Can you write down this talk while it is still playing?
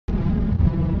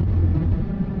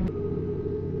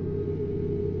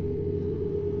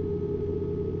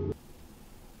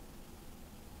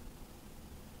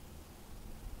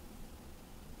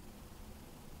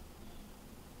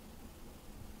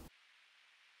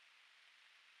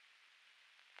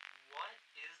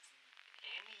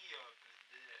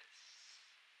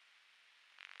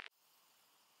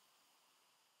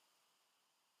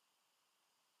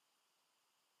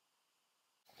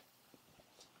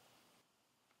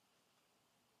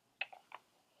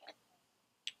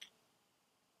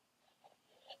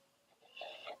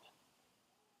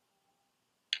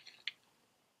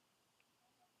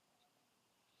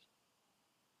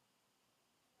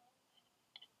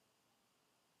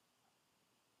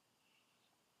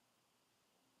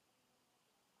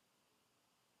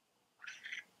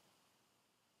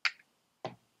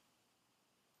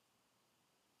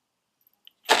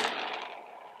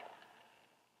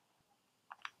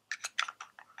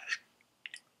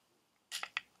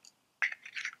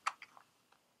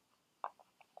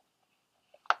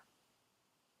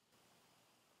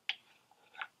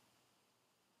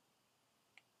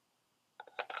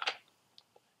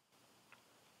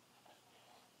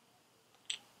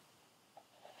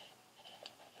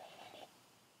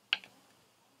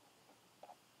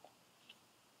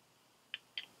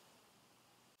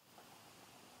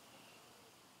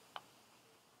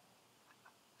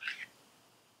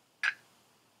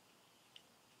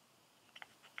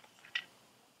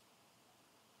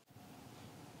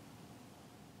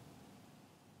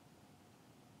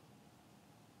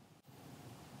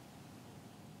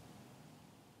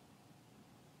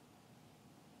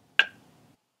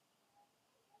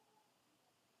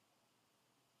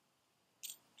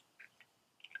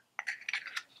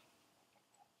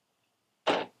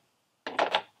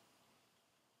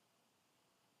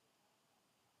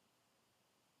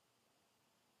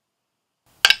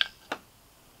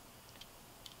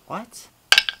What?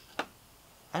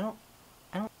 I don't...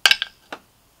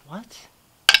 What?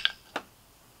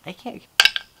 I can't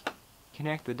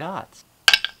connect the dots.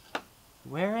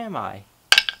 Where am I?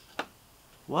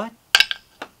 What?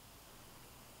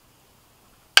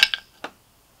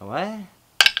 What?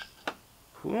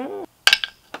 Who?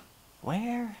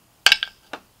 Where?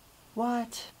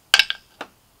 What?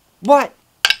 What?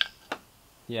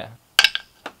 Yeah.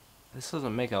 This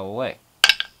doesn't make a lick.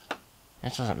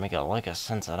 This doesn't make a lick of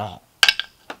sense at all.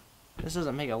 This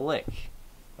doesn't make a lick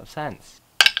of sense.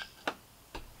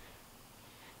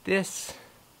 This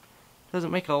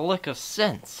doesn't make a lick of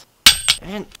sense.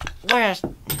 And where's...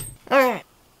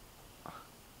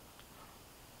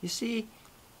 You see?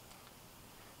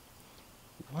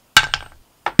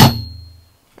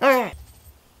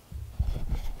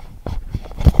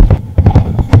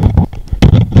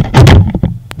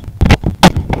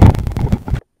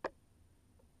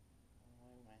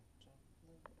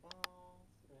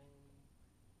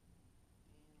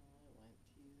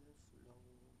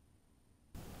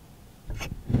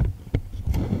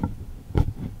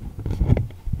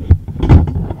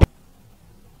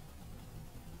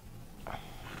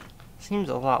 Seems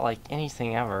a lot like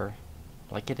anything ever.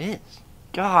 Like it is.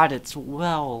 God, it's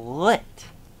well lit.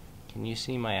 Can you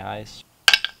see my eyes?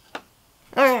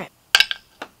 I'm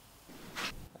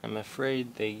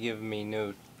afraid they give me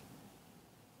no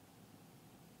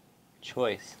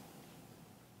choice.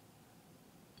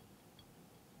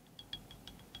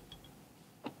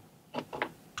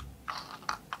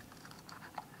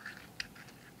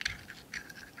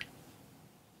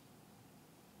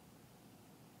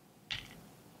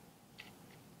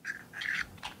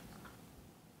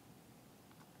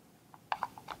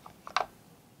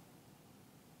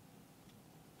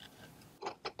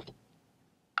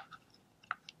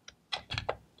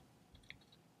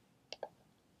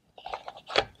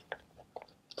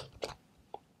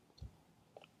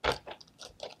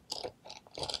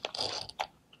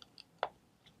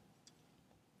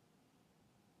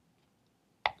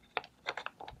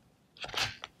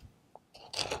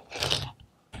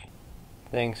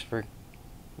 Thanks for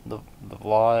the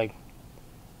vlog.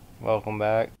 Welcome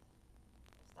back.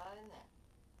 It's not in there.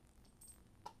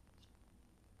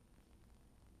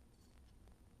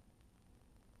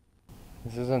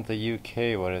 This isn't the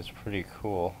UK, but it's pretty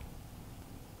cool.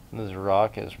 This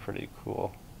rock is pretty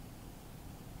cool.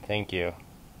 Thank you.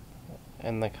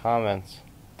 In the comments,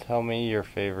 tell me your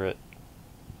favorite